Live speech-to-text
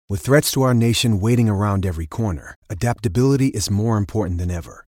With threats to our nation waiting around every corner, adaptability is more important than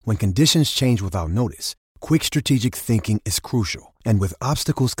ever. When conditions change without notice, quick strategic thinking is crucial. And with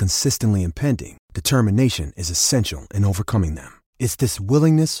obstacles consistently impending, determination is essential in overcoming them. It's this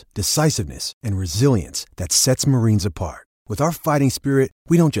willingness, decisiveness, and resilience that sets Marines apart. With our fighting spirit,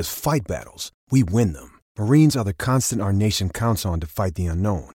 we don't just fight battles, we win them. Marines are the constant our nation counts on to fight the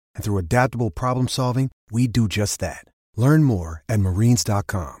unknown. And through adaptable problem solving, we do just that. Learn more at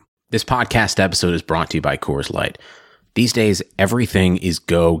marines.com. This podcast episode is brought to you by Coors Light. These days, everything is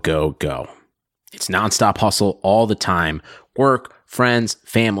go, go, go. It's nonstop hustle all the time. Work, friends,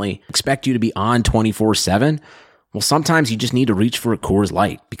 family expect you to be on 24/7. Well, sometimes you just need to reach for a Coors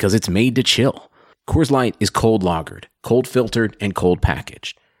Light because it's made to chill. Coors Light is cold lagered, cold filtered, and cold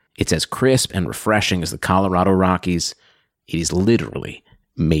packaged. It's as crisp and refreshing as the Colorado Rockies. It is literally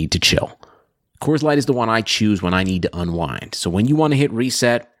made to chill. Coors Light is the one I choose when I need to unwind. So when you want to hit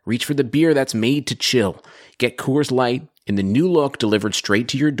reset, reach for the beer that's made to chill. Get Coors Light in the new look delivered straight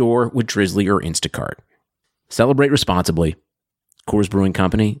to your door with Drizzly or Instacart. Celebrate responsibly. Coors Brewing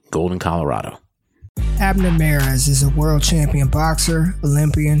Company, Golden, Colorado. Abner Mares is a world champion boxer,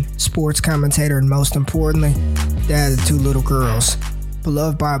 Olympian, sports commentator, and most importantly, dad of two little girls.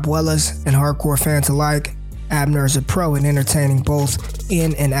 Beloved by abuelas and hardcore fans alike, Abner is a pro in entertaining both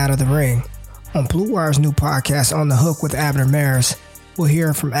in and out of the ring. On Blue Wire's new podcast, On the Hook with Abner Mares, we'll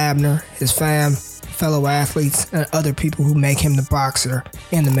hear from Abner, his fam, fellow athletes, and other people who make him the boxer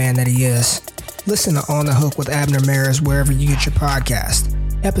and the man that he is. Listen to On the Hook with Abner Mares wherever you get your podcast.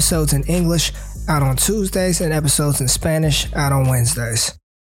 Episodes in English out on Tuesdays and episodes in Spanish out on Wednesdays.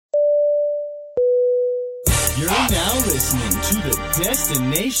 You're now listening to the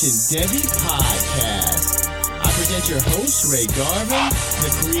Destination Devy podcast. I present your host, Ray Garvin, the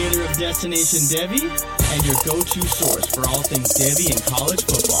creator of Destination Devy, and your go-to source for all things Devy and college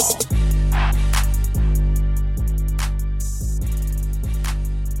football.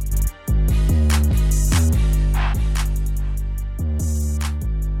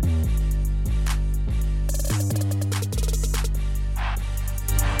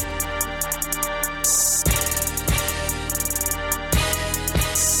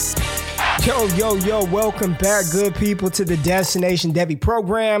 Yo, welcome back, good people, to the Destination Devy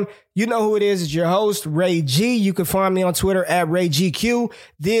program. You know who it is. It's your host, Ray G. You can find me on Twitter at RayGQ.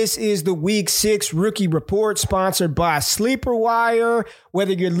 This is the Week 6 Rookie Report sponsored by Sleeper Wire.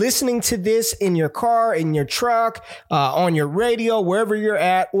 Whether you're listening to this in your car, in your truck, on your radio, wherever you're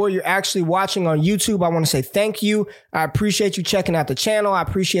at, or you're actually watching on YouTube, I want to say thank you. I appreciate you checking out the channel. I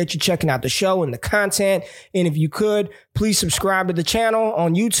appreciate you checking out the show and the content. And if you could, please subscribe to the channel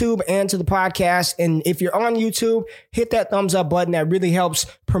on YouTube and to the podcast. And if you're on YouTube, hit that thumbs up button. That really helps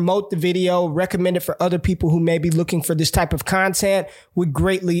promote the video, recommend it for other people who may be looking for this type of content. Would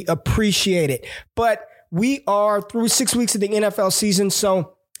greatly appreciate it. But we are through 6 weeks of the NFL season.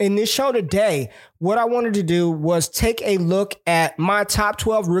 So in this show today, what I wanted to do was take a look at my top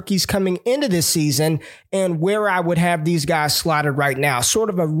 12 rookies coming into this season and where I would have these guys slotted right now.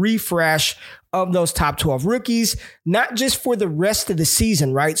 Sort of a refresh of those top 12 rookies, not just for the rest of the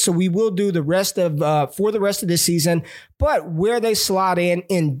season, right? So we will do the rest of, for the rest of this season, but where they slot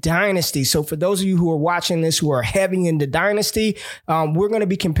in Dynasty. So for those of you who are watching this, who are heavy into Dynasty, we're going to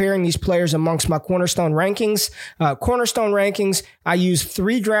be comparing these players amongst my Cornerstone rankings. Cornerstone rankings, I use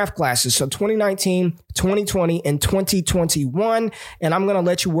 3 draft classes. So 2019, 2020, and 2021. And I'm going to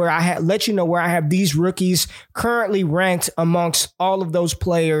let you know where I have these rookies currently ranked amongst all of those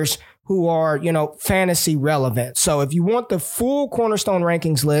players who are, fantasy relevant. So if you want the full Cornerstone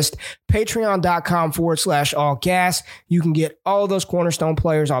rankings list, patreon.com/all gas. You can get all of those Cornerstone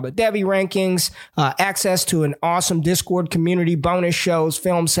players, all the Devy rankings, access to an awesome Discord community, bonus shows,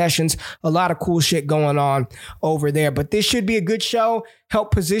 film sessions, a lot of cool shit going on over there. But this should be a good show.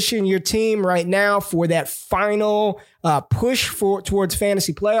 Help position your team right now for that final push towards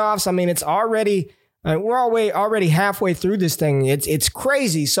fantasy playoffs. I mean, it's already... we're already halfway through this thing. It's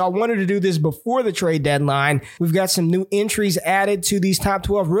crazy. So I wanted to do this before the trade deadline. We've got some new entries added to these top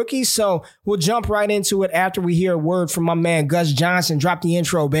 12 rookies. So we'll jump right into it after we hear a word from my man, Gus Johnson. Drop the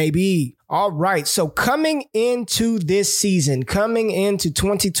intro, baby. All right. So coming into this season, coming into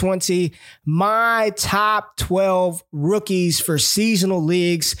 2020, my top 12 rookies for seasonal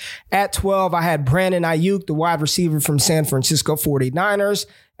leagues. At 12, I had Brandon Ayuk, the wide receiver from San Francisco 49ers.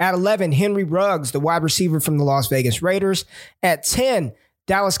 At 11, Henry Ruggs, the wide receiver from the Las Vegas Raiders. At 10,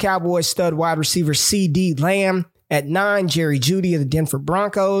 Dallas Cowboys stud wide receiver CeeDee Lamb. At 9, Jerry Jeudy of the Denver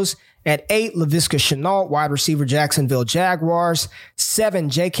Broncos. At 8, Laviska Shenault, wide receiver, Jacksonville Jaguars. 7,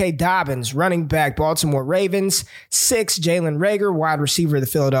 J.K. Dobbins, running back, Baltimore Ravens. 6, Jalen Reagor, wide receiver, the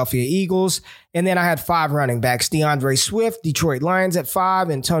Philadelphia Eagles. And then I had 5 running backs, DeAndre Swift, Detroit Lions at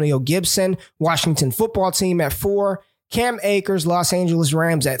 5, Antonio Gibson, Washington football team at 4, Cam Akers, Los Angeles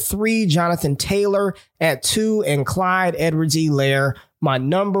Rams at 3, Jonathan Taylor at 2, and Clyde Edwards-Helaire, my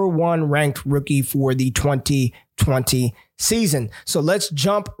number 1 ranked rookie for the 2020 season. So let's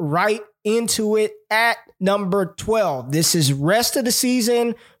jump right into it at number 12. This is rest of the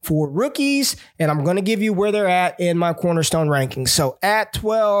season for rookies, and I'm going to give you where they're at in my Cornerstone rankings. So at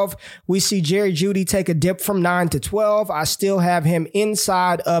 12, we see Jerry Jeudy take a dip from 9 to 12. I still have him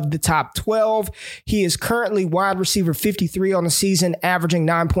inside of the top 12. He is currently wide receiver 53 on the season, averaging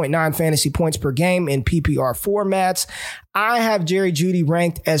 9.9 fantasy points per game in PPR formats. I have Jerry Jeudy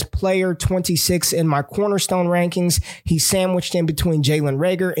ranked as player 26 in my Cornerstone rankings. He's sandwiched in between Jalen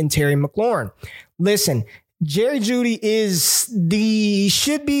Reagor and Terry McLaurin. Listen, Jerry Jeudy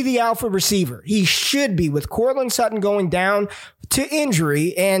should be the alpha receiver. He should be, with Cortland Sutton going down to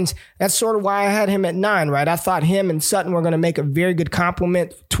injury. And that's sort of why I had him at 9, right? I thought him and Sutton were going to make a very good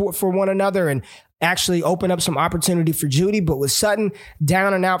complement for one another and actually open up some opportunity for Jeudy. But with Sutton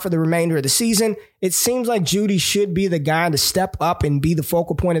down and out for the remainder of the season, it seems like Jeudy should be the guy to step up and be the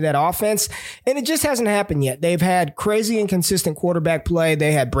focal point of that offense. And it just hasn't happened yet. They've had crazy inconsistent quarterback play.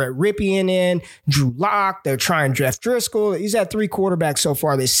 They had Brett Rypien in, Drew Lock. They're trying Jeff Driscoll. He's had 3 quarterbacks so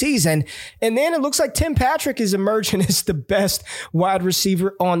far this season. And then it looks like Tim Patrick is emerging as the best wide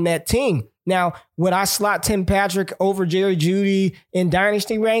receiver on that team. Now, would I slot Tim Patrick over Jerry Jeudy in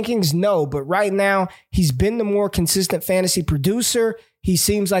dynasty rankings? No, but right now he's been the more consistent fantasy producer. He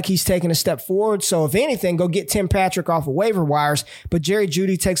seems like he's taking a step forward. So if anything, go get Tim Patrick off of waiver wires. But Jerry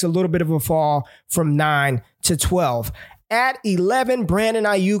Jeudy takes a little bit of a fall from 9 to 12. At 11, Brandon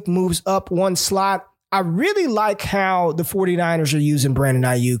Ayuk moves up 1 slot. I really like how the 49ers are using Brandon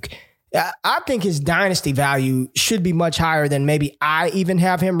Ayuk. I think his dynasty value should be much higher than maybe I even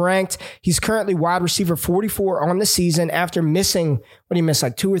have him ranked. He's currently wide receiver 44 on the season after missing,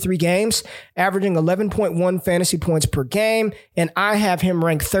 like 2 or 3 games, averaging 11.1 fantasy points per game. And I have him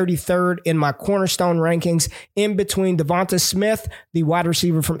ranked 33rd in my Cornerstone rankings, in between Devonta Smith, the wide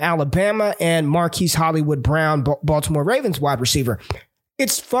receiver from Alabama, and Marquise Hollywood Brown, Baltimore Ravens wide receiver.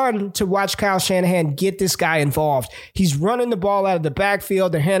 It's fun to watch Kyle Shanahan get this guy involved. He's running the ball out of the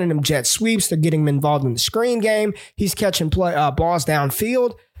backfield. They're handing him jet sweeps. They're getting him involved in the screen game. He's catching balls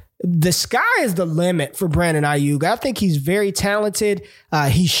downfield. The sky is the limit for Brandon Ayuk. I think he's very talented.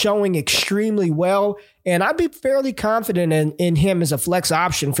 He's showing extremely well. And I'd be fairly confident in him as a flex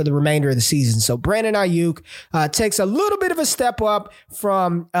option for the remainder of the season. So Brandon Ayuk takes a little bit of a step up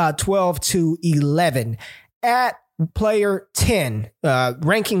from 12 to 11. At player 10,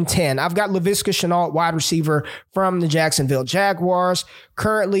 ranking 10, I've got Laviska Shenault, wide receiver from the Jacksonville Jaguars.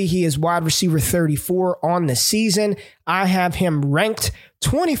 Currently, he is wide receiver 34 on the season. I have him ranked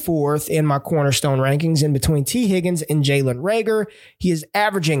 24th in my Cornerstone rankings, in between T. Higgins and Jalen Reagor. He is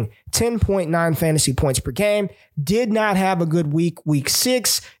averaging 10.9 fantasy points per game. Did not have a good week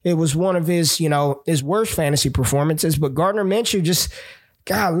 6. It was one of his worst fantasy performances, but Gardner Minshew just,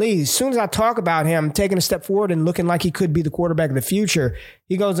 golly, as soon as I talk about him taking a step forward and looking like he could be the quarterback of the future,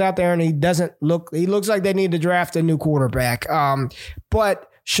 he goes out there and he looks like they need to draft a new quarterback. But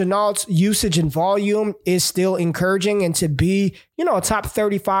Chenault's usage and volume is still encouraging, and to be, a top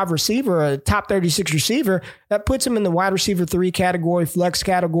 35 receiver, a top 36 receiver, that puts him in the wide receiver 3 category, flex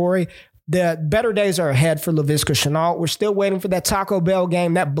category. The better days are ahead for Laviska Shenault. We're still waiting for that Taco Bell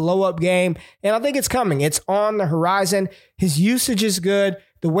game, that blow-up game, and I think it's coming. It's on the horizon. His usage is good.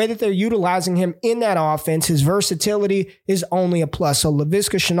 The way that they're utilizing him in that offense, his versatility is only a plus. So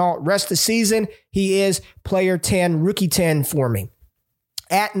Laviska Shenault, rest of the season, he is player 10, rookie 10 for me.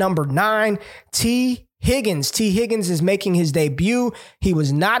 At number 9, T. Higgins. T. Higgins is making his debut. He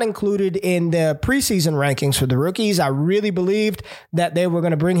was not included in the preseason rankings for the rookies. I really believed that they were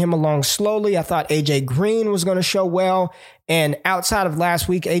going to bring him along slowly. I thought A.J. Green was going to show well. And outside of last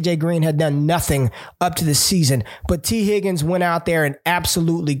week, A.J. Green had done nothing up to the season. But T. Higgins went out there and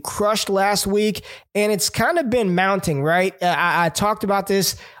absolutely crushed last week. And it's kind of been mounting, right? I talked about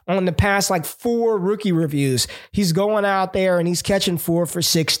this on the past 4 rookie reviews. He's going out there and he's catching 4 for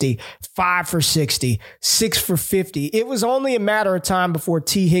 60, 5 for 60, 6 for 50. It was only a matter of time before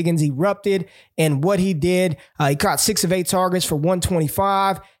T. Higgins erupted. And what he did, he caught 6 of 8 targets for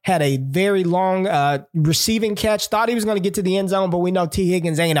 125, had a very long receiving catch, thought he was going to get to to the end zone, but we know T.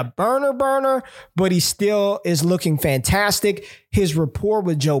 Higgins ain't a burner, but he still is looking fantastic. His rapport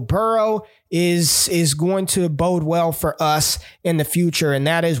with Joe Burrow is going to bode well for us in the future, and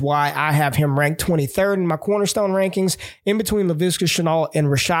that is why I have him ranked 23rd in my Cornerstone rankings, in between Laviska Shenault and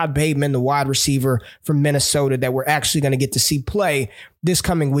Rashad Bateman, the wide receiver from Minnesota that we're actually going to get to see play this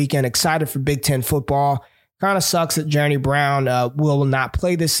coming weekend. Excited for Big Ten football. Kind of sucks that Journey Brown will not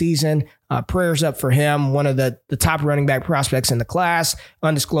play this season. Prayers up for him, one of the top running back prospects in the class,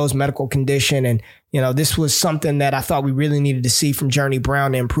 undisclosed medical condition. And, this was something that I thought we really needed to see from Journey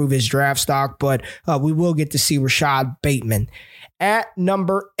Brown to improve his draft stock, but we will get to see Rashad Bateman. At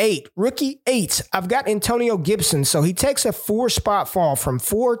number 8, rookie 8, I've got Antonio Gibson. So he takes a 4-spot fall from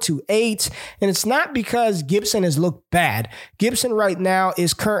 4 to 8. And it's not because Gibson has looked bad. Gibson right now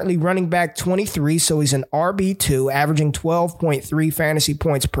is currently running back 23. So he's an RB2, averaging 12.3 fantasy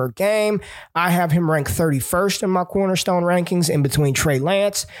points per game. I have him ranked 31st in my Cornerstone rankings, in between Trey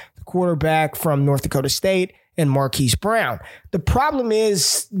Lance, the quarterback from North Dakota State, and Marquise Brown. The problem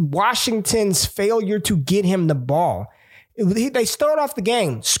is Washington's failure to get him the ball. They start off the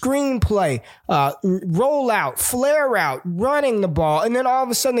game, screen play, roll out, flare out, running the ball, and then all of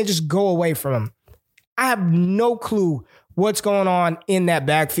a sudden they just go away from him. I have no clue what's going on in that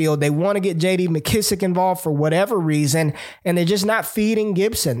backfield. They want to get J.D. McKissick involved for whatever reason, and they're just not feeding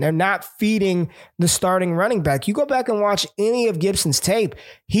Gibson. They're not feeding the starting running back. You go back and watch any of Gibson's tape,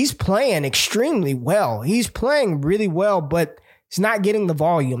 he's playing extremely well. He's playing really well, but he's not getting the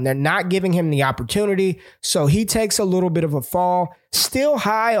volume. They're not giving him the opportunity, so he takes a little bit of a fall. Still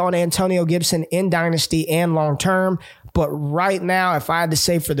high on Antonio Gibson in Dynasty and long-term, but right now, if I had to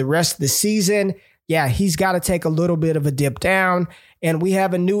say for the rest of the season, yeah, he's got to take a little bit of a dip down. And we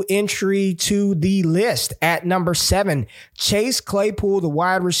have a new entry to the list at number 7, Chase Claypool, the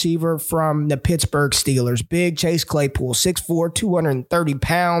wide receiver from the Pittsburgh Steelers. Big Chase Claypool, 6'4", 230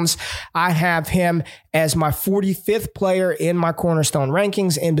 pounds. I have him as my 45th player in my Cornerstone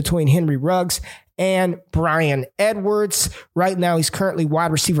rankings, in between Henry Ruggs and Brian Edwards. Right now, he's currently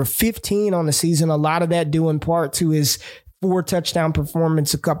wide receiver 15 on the season. A lot of that due in part to his 4-touchdown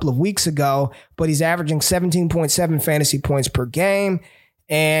performance a couple of weeks ago, but he's averaging 17.7 fantasy points per game,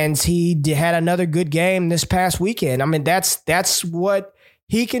 and he had another good game this past weekend. I mean, that's what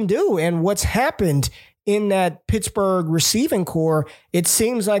he can do, and what's happened in that Pittsburgh receiving core, it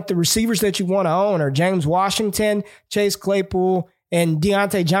seems like the receivers that you want to own are James Washington, Chase Claypool, and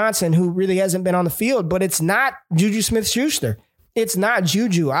Deontay Johnson, who really hasn't been on the field, but it's not Juju Smith-Schuster. It's not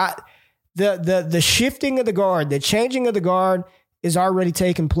Juju. The shifting of the guard, the changing of the guard is already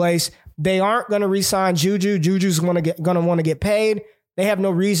taking place. They aren't going to re-sign Juju. Juju's going to want to get paid. They have no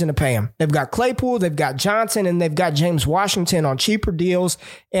reason to pay him. They've got Claypool, they've got Johnson, and they've got James Washington on cheaper deals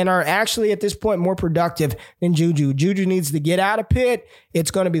and are actually at this point more productive than Juju. Juju needs to get out of Pitt.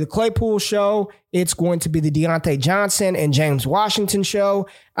 It's going to be the Claypool show. It's going to be the Deontay Johnson and James Washington show.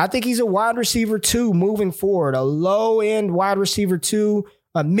 I think he's a wide receiver 2 moving forward, a low-end wide receiver 2,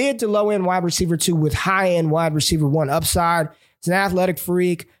 a mid to low end wide receiver 2 with high end wide receiver 1 upside. He's an athletic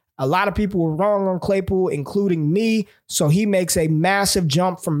freak. A lot of people were wrong on Claypool, including me. So he makes a massive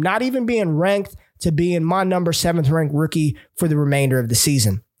jump from not even being ranked to being my number 7th ranked rookie for the remainder of the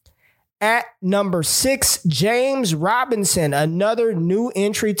season. At number 6, James Robinson, another new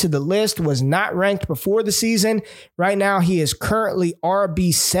entry to the list, was not ranked before the season. Right now, he is currently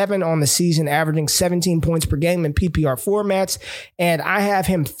RB7 on the season, averaging 17 points per game in PPR formats. And I have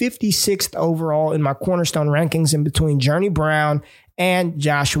him 56th overall in my Cornerstone rankings, in between Journey Brown and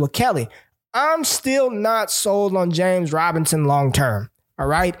Joshua Kelly. I'm still not sold on James Robinson long-term, all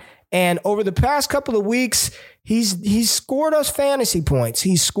right? And over the past couple of weeks, he's scored us fantasy points.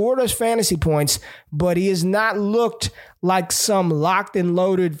 He's scored us fantasy points, but he has not looked like some locked and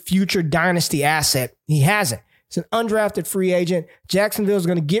loaded future dynasty asset. He hasn't. He's an undrafted free agent. Jacksonville is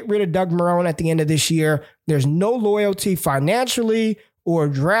going to get rid of Doug Marrone at the end of this year. There's no loyalty financially or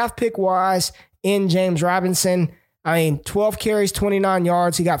draft pick wise in James Robinson. I mean, 12 carries, 29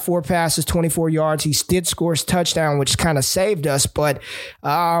 yards. He got 4 passes, 24 yards. He did score his touchdown, which kind of saved us. But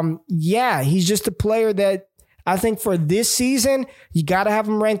yeah, he's just a player that I think for this season, you got to have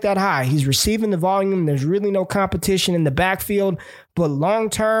him ranked that high. He's receiving the volume. There's really no competition in the backfield. But long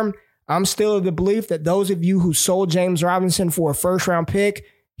term, I'm still of the belief that those of you who sold James Robinson for a first-round pick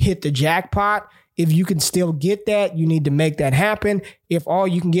hit the jackpot. If you can still get that, you need to make that happen. If all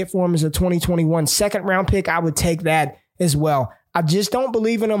you can get for him is a 2021 second-round pick, I would take that as well. I just don't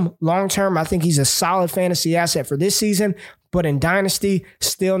believe in him long-term. I think he's a solid fantasy asset for this season, but in Dynasty,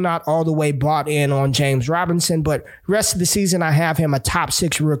 still not all the way bought in on James Robinson. But rest of the season, I have him a top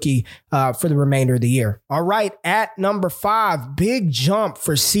 6 rookie for the remainder of the year. All right, at number 5, big jump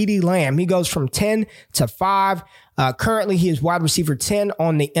for CeeDee Lamb. He goes from 10 to 5. Currently, he is wide receiver 10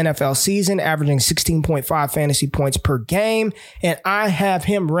 on the NFL season, averaging 16.5 fantasy points per game. And I have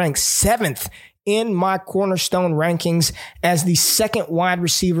him ranked 7th in my Cornerstone rankings as the 2nd wide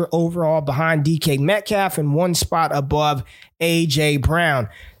receiver overall behind DK Metcalf and 1 spot above A.J. Brown.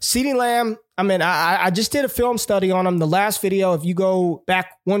 CeeDee Lamb, I just did a film study on him. The last video, if you go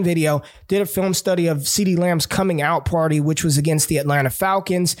back one video, did a film study of CeeDee Lamb's coming out party, which was against the Atlanta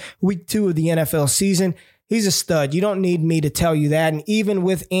Falcons, week 2 of the NFL season. He's a stud. You don't need me to tell you that. And even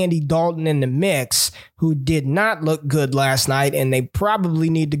with Andy Dalton in the mix, who did not look good last night, and they probably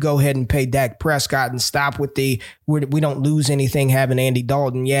need to go ahead and pay Dak Prescott and stop with the we don't lose anything having Andy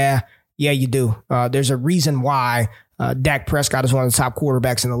Dalton. Yeah, you do. There's a reason why Dak Prescott is one of the top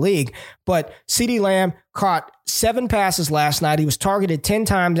quarterbacks in the league. But CeeDee Lamb caught 7 passes last night. He was targeted 10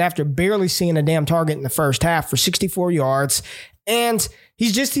 times after barely seeing a damn target in the first half for 64 yards. And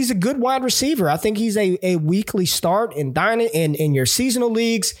he's a good wide receiver. I think he's a weekly start in your seasonal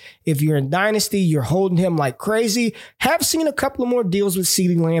leagues. If you're in Dynasty, you're holding him like crazy. Have seen a couple of more deals with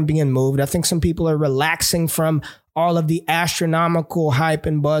CeeDee Lamb being moved. I think some people are relaxing from all of the astronomical hype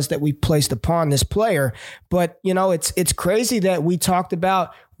and buzz that we placed upon this player. But, it's crazy that we talked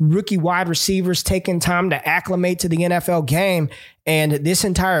about rookie wide receivers taking time to acclimate to the NFL game. And this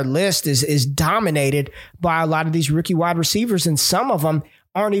entire list is dominated by a lot of these rookie wide receivers. And some of them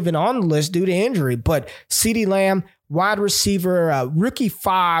aren't even on the list due to injury. But CeeDee Lamb, wide receiver, rookie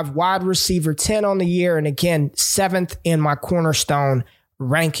 5, wide receiver 10 on the year. And again, 7th in my Cornerstone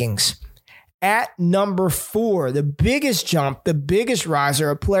rankings. At number 4, the biggest jump, the biggest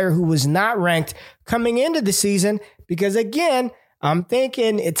riser, a player who was not ranked coming into the season, because again, I'm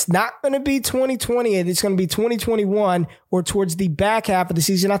thinking it's not going to be 2020. It's going to be 2021 or towards the back half of the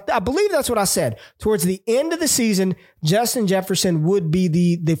season. I believe that's what I said. Towards the end of the season, Justin Jefferson would be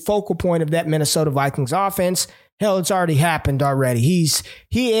the focal point of that Minnesota Vikings offense. Hell, it's already happened already.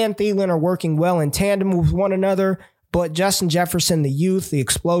 He and Thielen are working well in tandem with one another. But Justin Jefferson, the youth, the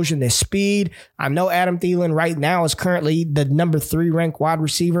explosion, the speed. I know Adam Thielen right now is currently the number 3 ranked wide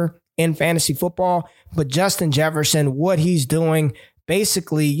receiver in fantasy football. But Justin Jefferson, what he's doing,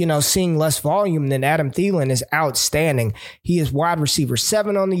 basically, seeing less volume than Adam Thielen is outstanding. He is wide receiver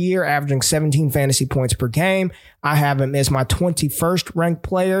 7 on the year, averaging 17 fantasy points per game. I have him as my 21st ranked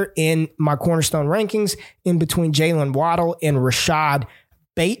player in my Cornerstone rankings, in between Jalen Waddle and Rashad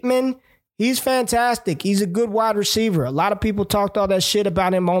Bateman. He's fantastic. He's a good wide receiver. A lot of people talked all that shit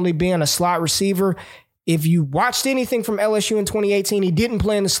about him only being a slot receiver. If you watched anything from LSU in 2018, he didn't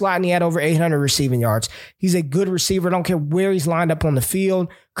play in the slot and he had over 800 receiving yards. He's a good receiver. I don't care where he's lined up on the field.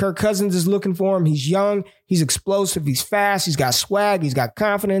 Kirk Cousins is looking for him. He's young. He's explosive. He's fast. He's got swag. He's got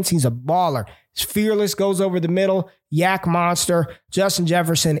confidence. He's a baller. He's fearless, goes over the middle, yak monster. Justin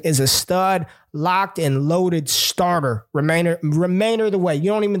Jefferson is a stud, locked and loaded starter. Remainder of the way.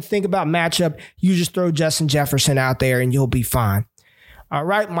 You don't even think about matchup. You just throw Justin Jefferson out there and you'll be fine. All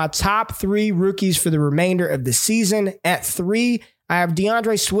right, my top 3 rookies for the remainder of the season. At 3, I have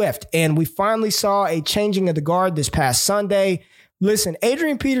DeAndre Swift, and we finally saw a changing of the guard this past Sunday. Listen,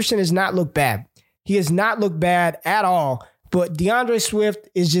 Adrian Peterson has not looked bad. He has not looked bad at all, but DeAndre Swift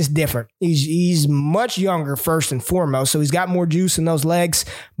is just different. He's much younger, first and foremost, so he's got more juice in those legs.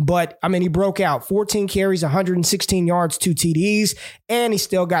 But, he broke out 14 carries, 116 yards, 2 TDs, and he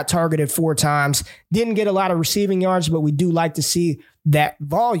still got targeted 4 times. Didn't get a lot of receiving yards, but we do like to see that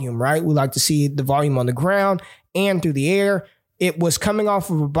volume, right? We like to see the volume on the ground and through the air. It was coming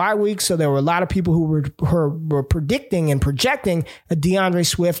off of a bye week, so there were a lot of people who were predicting and projecting a DeAndre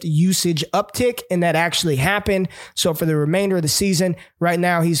Swift usage uptick, and that actually happened. So for the remainder of the season, right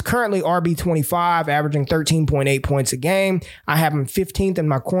now, he's currently RB25, averaging 13.8 points a game. I have him 15th in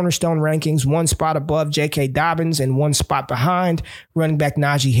my Cornerstone rankings, 1 spot above J.K. Dobbins and 1 spot behind running back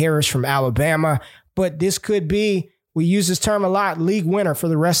Najee Harris from Alabama. But this could be, we use this term a lot, league winner for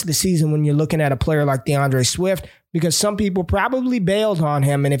the rest of the season when you're looking at a player like DeAndre Swift, because some people probably bailed on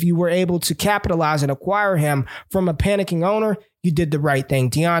him. And if you were able to capitalize and acquire him from a panicking owner, you did the right thing.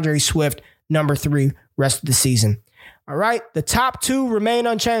 DeAndre Swift, number 3, rest of the season. All right, the top 2 remain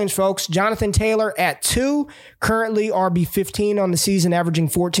unchanged, folks. Jonathan Taylor at 2, currently RB15 on the season, averaging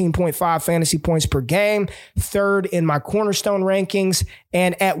 14.5 fantasy points per game, 3rd in my Cornerstone rankings.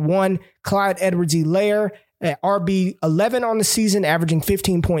 And at 1, Clyde Edwards-Helaire, at RB 11 on the season, averaging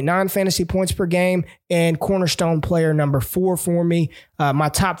 15.9 fantasy points per game, and Cornerstone player number 4 for me. My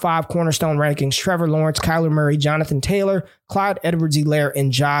top 5 Cornerstone rankings: Trevor Lawrence, Kyler Murray, Jonathan Taylor, Clyde Edwards-Helaire,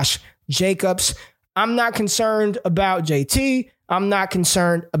 and Josh Jacobs. I'm not concerned about JT. I'm not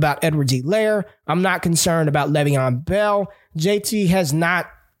concerned about Edwards-Helaire. I'm not concerned about Le'Veon Bell. JT has not,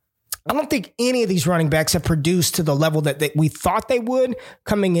 I don't think any of these running backs have produced to the level that we thought they would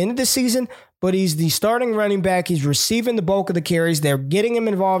coming into the season, but he's the starting running back. He's receiving the bulk of the carries. They're getting him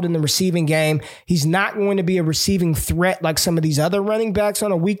involved in the receiving game. He's not going to be a receiving threat like some of these other running backs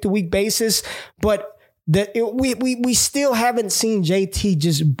on a week-to-week basis, but we still haven't seen JT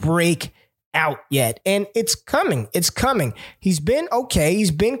just break out yet. And it's coming. It's coming. He's been okay.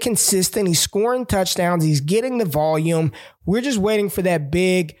 He's been consistent. He's scoring touchdowns. He's getting the volume. We're just waiting for that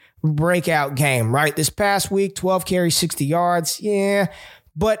big breakout game, right? This past week, 12 carries, 60 yards. Yeah.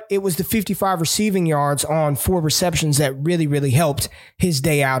 But it was the 55 receiving yards on 4 receptions that really, really helped his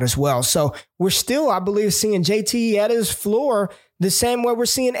day out as well. So we're still, I believe, seeing JT at his floor the same way we're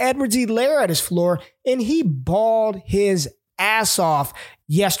seeing Edwards-Helaire at his floor. And he balled his ass off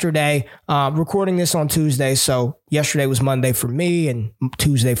yesterday, recording this on Tuesday. So yesterday was Monday for me and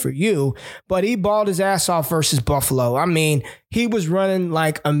Tuesday for you, but he balled his ass off versus Buffalo. I mean, he was running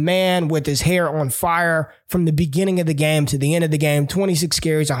like a man with his hair on fire from the beginning of the game to the end of the game. 26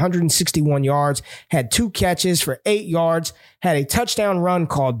 carries, 161 yards, had 2 catches for 8 yards, had a touchdown run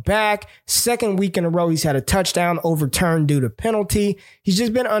called back. Second week in a row, he's had a touchdown overturned due to penalty. He's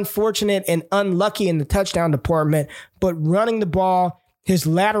just been unfortunate and unlucky in the touchdown department, but running the ball, his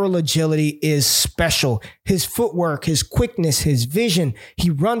lateral agility is special. His footwork, his quickness, his vision. He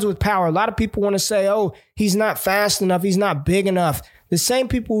runs with power. A lot of people want to say, oh, he's not fast enough. He's not big enough. The same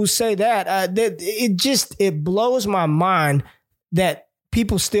people who say that, it blows my mind that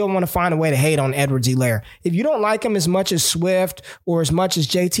people still want to find a way to hate on Edwards-Helaire. If you don't like him as much as Swift or as much as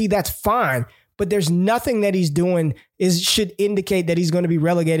JT, that's fine. But there's nothing that he's doing should indicate that he's going to be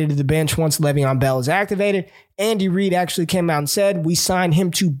relegated to the bench once Le'Veon Bell is activated. Andy Reid actually came out and said, we signed him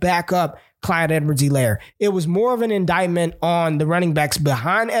to back up Clyde Edwards-Helaire. It was more of an indictment on the running backs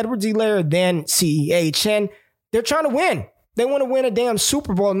behind Edwards-Helaire than CEH. And they're trying to win. They want to win a damn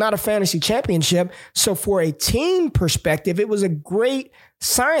Super Bowl, not a fantasy championship. So for a team perspective, it was a great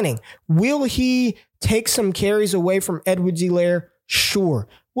signing. Will he take some carries away from Edwards-Helaire? Sure.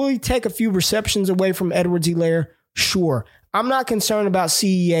 Will he take a few receptions away from Edwards-Helaire? Sure. I'm not concerned about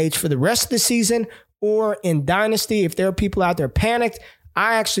CEH for the rest of the season or in Dynasty. If there are people out there panicked,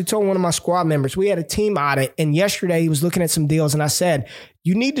 I actually told one of my squad members, we had a team audit, and yesterday he was looking at some deals, and I said,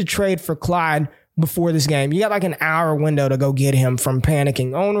 you need to trade for Clyde before this game. You got like an hour window to go get him from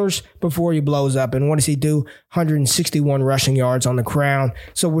panicking owners before he blows up. And what does he do? 161 rushing yards on the ground.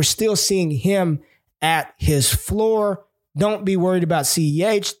 So we're still seeing him at his floor. Don't be worried about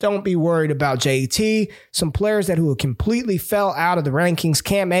CEH. Don't be worried about JT. Some players who completely fell out of the rankings.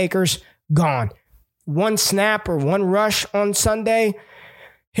 Cam Akers, gone. 1 snap or 1 rush on Sunday.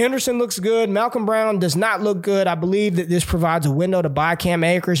 Henderson looks good. Malcolm Brown does not look good. I believe that this provides a window to buy Cam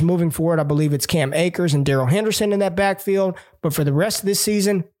Akers. Moving forward, I believe it's Cam Akers and Darrell Henderson in that backfield. But for the rest of this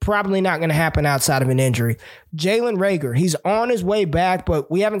season, probably not going to happen outside of an injury. Jalen Reagor, he's on his way back,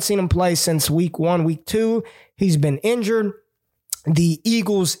 but we haven't seen him play since week 1, week 2. He's been injured. The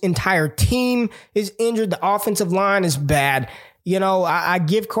Eagles' entire team is injured. The offensive line is bad. You know, I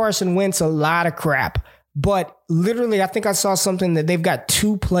give Carson Wentz a lot of crap. But literally, I think I saw something that they've got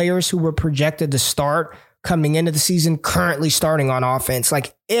 2 players who were projected to start coming into the season currently starting on offense.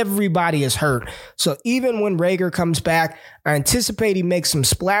 Like, everybody is hurt. So even when Reagor comes back, I anticipate he makes some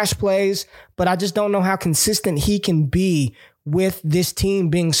splash plays, but I just don't know how consistent he can be with this team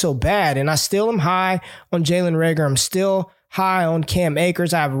being so bad. And I still am high on Jalen Reagor. I'm still high on Cam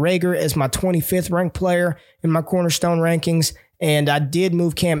Akers. I have Reagor as my 25th ranked player in my Cornerstone rankings. And I did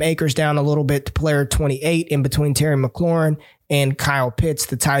move Cam Akers down a little bit to player 28 in between Terry McLaurin and Kyle Pitts,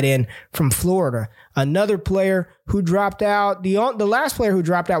 the tight end from Florida. Another player who dropped out, the last player who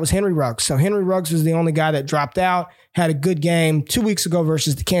dropped out was Henry Ruggs. So Henry Ruggs was the only guy that dropped out, had a good game 2 weeks ago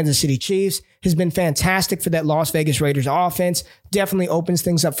versus the Kansas City Chiefs, has been fantastic for that Las Vegas Raiders offense, definitely opens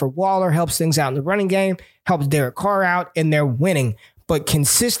things up for Waller, helps things out in the running game, helps Derek Carr out, and they're winning. But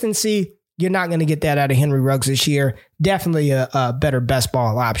consistency, you're not going to get that out of Henry Ruggs this year. Definitely a better best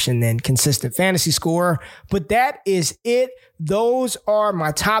ball option than consistent fantasy scorer. But that is it. Those are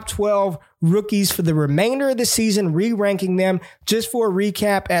my top 12 rookies for the remainder of the season, re-ranking them. Just for a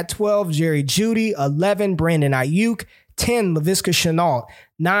recap, at 12, Jerry Jeudy, 11, Brandon Ayuk, 10, Laviska Shenault.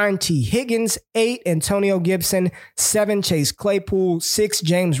 9, T. Higgins. 8, Antonio Gibson. 7, Chase Claypool. 6,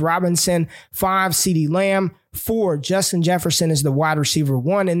 James Robinson. 5, CeeDee Lamb. 4, Justin Jefferson is the wide receiver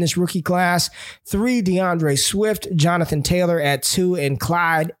 1 in this rookie class. 3, DeAndre Swift. Jonathan Taylor at 2, and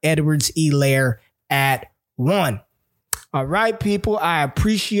Clyde Edwards-Helaire at 1. All right, people, I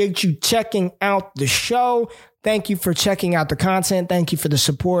appreciate you checking out the show. Thank you for checking out the content. Thank you for the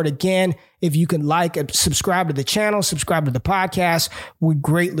support. Again, if you can like and subscribe to the channel, subscribe to the podcast, we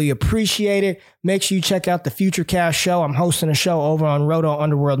greatly appreciate it. Make sure you check out the Futurecast show. I'm hosting a show over on Roto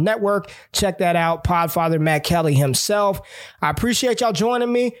Underworld Network. Check that out. Podfather Matt Kelly himself. I appreciate y'all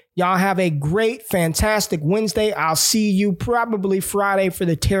joining me. Y'all have a great, fantastic Wednesday. I'll see you probably Friday for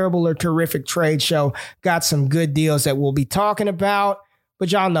the Terrible or Terrific Trade Show. Got some good deals that we'll be talking about.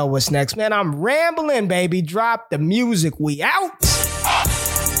 But y'all know what's next, man. I'm rambling, baby. Drop the music. We out.